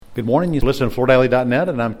Good morning. You listen to FloorDaily.net,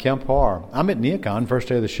 and I'm Kemp Harr. I'm at NeoCon, first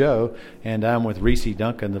day of the show, and I'm with Reese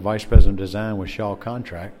Duncan, the Vice President of Design with Shaw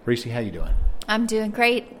Contract. Reese, how you doing? I'm doing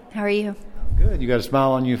great. How are you? Good. You got a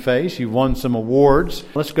smile on your face. You've won some awards.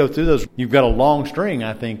 Let's go through those. You've got a long string,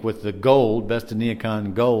 I think, with the gold, Best of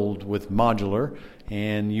NeoCon Gold with Modular,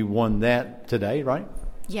 and you won that today, right?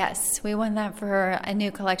 Yes, we won that for a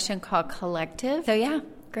new collection called Collective. So yeah,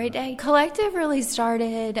 great day. Collective really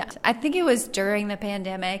started, I think it was during the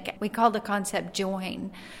pandemic. We called the concept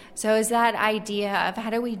Join. So it's that idea of how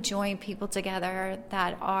do we join people together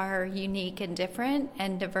that are unique and different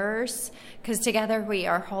and diverse, because together we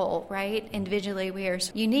are whole, right? Individually we are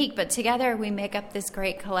unique, but together we make up this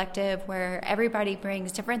great collective where everybody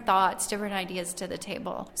brings different thoughts, different ideas to the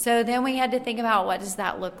table. So then we had to think about, what does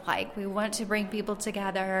that look like? We want to bring people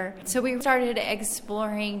together. So we started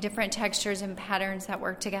exploring different textures and patterns that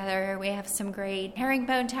work together. We have some great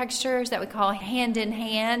herringbone textures that we call hand in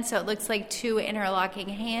hand. So it looks like two interlocking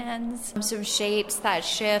hands. Some shapes that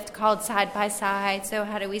shift called side by side. So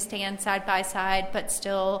how do we stand side by side but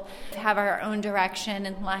still have our own direction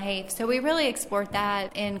in life? So we really explored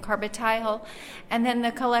that in carpet tile. And then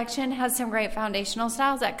the collection has some great foundational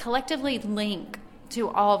styles that collectively link to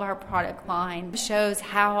all of our product line. It shows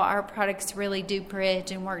how our products really do bridge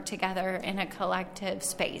and work together in a collective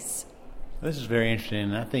space. This is very interesting,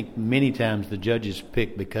 and I think many times the judges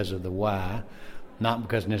pick because of the why, not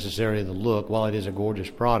because necessarily the look, while it is a gorgeous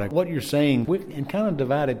product. What you're saying, we're in kind of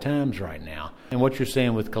divided times right now, and what you're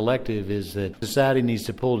saying with Collective is that society needs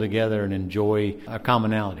to pull together and enjoy a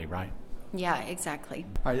commonality, right? Yeah, exactly.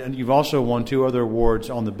 All right, and you've also won two other awards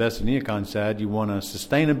on the Best of NeoCon side. You won a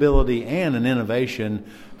sustainability and an innovation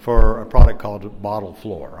for a product called Bottle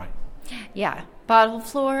Floor, right? Yeah. Bottle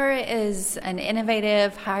Floor is an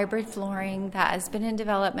innovative hybrid flooring that has been in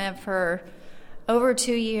development for over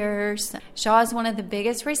 2 years. Shaw is one of the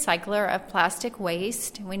biggest recycler of plastic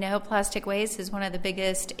waste. We know plastic waste is one of the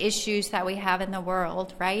biggest issues that we have in the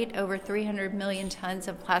world, right? Over 300 million tons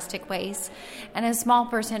of plastic waste. And a small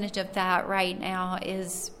percentage of that right now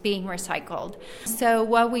is being recycled. So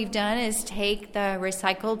what we've done is take the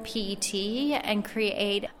recycled PET and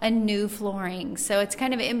create a new flooring. So it's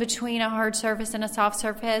kind of in between a hard surface and a soft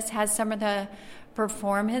surface, has some of the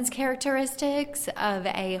performance characteristics of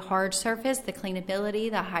a hard surface, the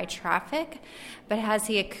cleanability, the high traffic, but has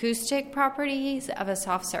the acoustic properties of a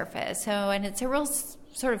soft surface. And it's a real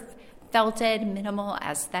sort of felted, minimal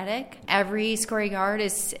aesthetic. Every square yard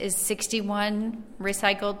is 61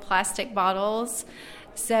 recycled plastic bottles.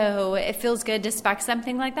 So it feels good to spec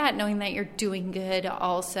something like that, knowing that you're doing good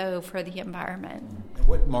also for the environment.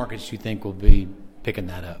 What markets do you think will be picking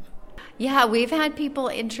that up? Yeah, we've had people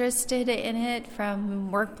interested in it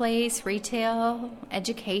from workplace, retail,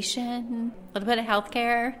 education, a little bit of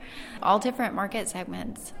healthcare, all different market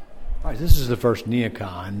segments. All right, this is the first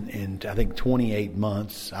NeoCon in, I think, 28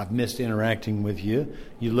 months. I've missed interacting with you.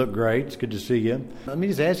 You look great. It's good to see you. Let me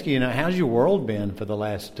just ask you, how's your world been for the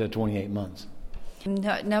last 28 months?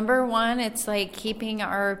 Number one, it's like keeping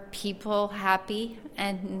our people happy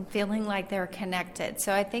and feeling like they're connected.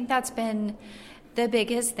 So I think that's been the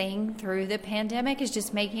biggest thing through the pandemic, is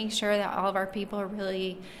just making sure that all of our people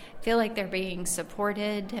really feel like they're being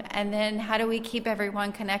supported. And then how do we keep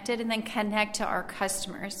everyone connected and then connect to our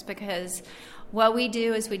customers? Because what we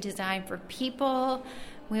do is we design for people.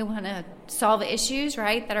 We want to solve issues,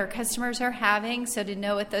 right, that our customers are having. So to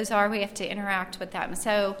know what those are, we have to interact with them.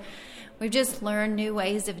 So we've just learned new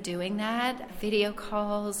ways of doing that, video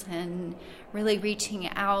calls and really reaching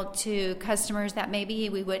out to customers that maybe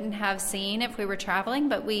we wouldn't have seen if we were traveling,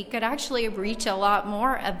 but we could actually reach a lot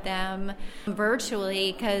more of them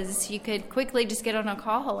virtually, because you could quickly just get on a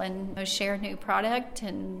call and share a new product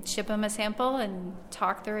and ship them a sample and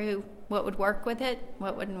talk through what would work with it,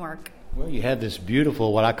 what wouldn't work. Well, you have this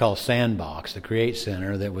beautiful, what I call sandbox, the Create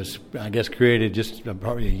Center, that was, I guess, created just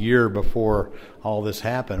probably a year before all this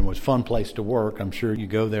happened. It was a fun place to work. I'm sure you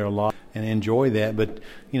go there a lot and enjoy that. But,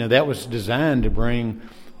 that was designed to bring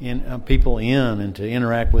in people in and to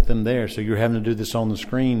interact with them there. So you're having to do this on the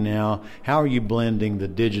screen now. How are you blending the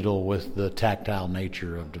digital with the tactile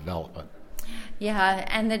nature of development? Yeah,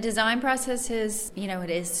 and the design process is, it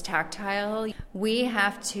is tactile. We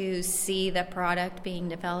have to see the product being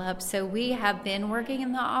developed. So we have been working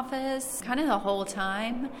in the office kind of the whole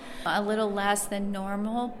time, a little less than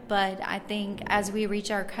normal. But I think as we reach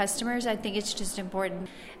our customers, I think it's just important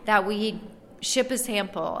that we ship a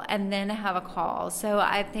sample and then have a call. So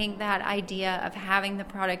I think that idea of having the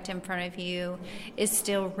product in front of you is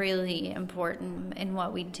still really important in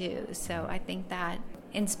what we do. So I think that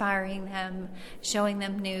inspiring them, showing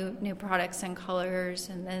them new products and colors,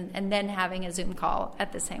 and then having a Zoom call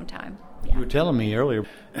at the same time. Yeah. You were telling me earlier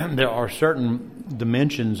there are certain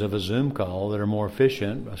dimensions of a Zoom call that are more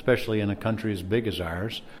efficient, especially in a country as big as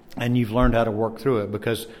ours, and you've learned how to work through it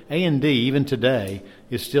because A&D, even today,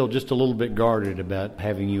 is still just a little bit guarded about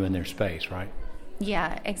having you in their space, right?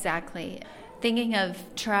 Yeah, exactly. Thinking of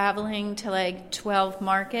traveling to like 12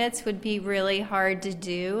 markets would be really hard to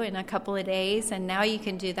do in a couple of days, and now you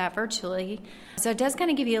can do that virtually. So it does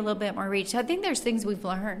kind of give you a little bit more reach. So I think there's things we've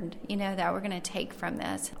learned, that we're going to take from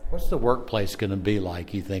this. What's the workplace going to be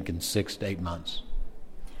like, you think, in 6 to 8 months?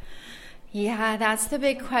 Yeah, that's the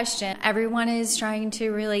big question. Everyone is trying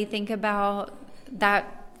to really think about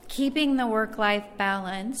that, keeping the work-life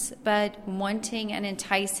balance, but wanting and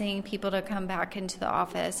enticing people to come back into the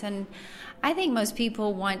office. And I think most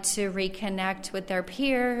people want to reconnect with their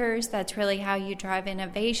peers. That's really how you drive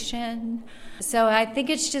innovation. So I think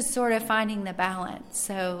it's just sort of finding the balance.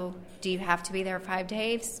 So do you have to be there 5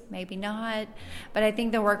 days? Maybe not. But I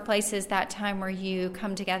think the workplace is that time where you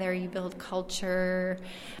come together, you build culture,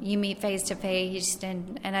 you meet face-to-face,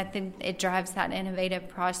 and I think it drives that innovative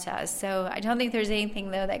process. So I don't think there's anything,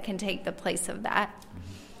 though, that can take the place of that.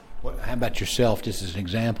 How about yourself, just as an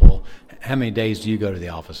example? How many days do you go to the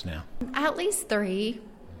office now? At least 3,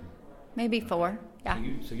 maybe 4, yeah.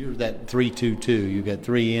 So you're that 3-2-2. You got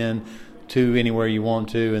 3 in, 2 anywhere you want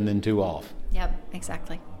to, and then 2 off. Yep,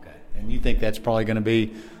 exactly. Okay. And you think that's probably going to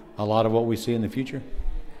be a lot of what we see in the future?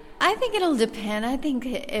 I think it'll depend. I think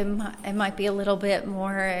it might be a little bit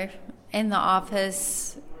more in the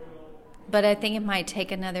office, but I think it might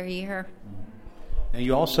take another year. Now,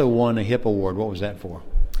 you also won a HIP award. What was that for?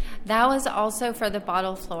 That was also for the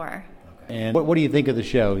bottle floor. And what do you think of the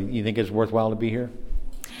show? You think it's worthwhile to be here?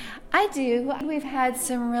 I do. We've had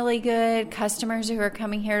some really good customers who are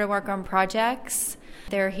coming here to work on projects.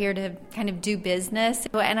 They're here to kind of do business.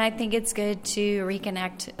 And I think it's good to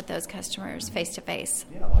reconnect with those customers face to face.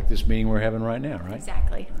 Yeah, like this meeting we're having right now, right?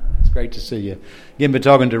 Exactly. It's great to see you. Again, been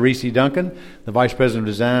talking to Reese Duncan, the Vice President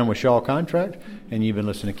of Design with Shaw Contract, and you've been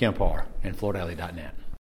listening to Kemp Harr and FloorDaily.net.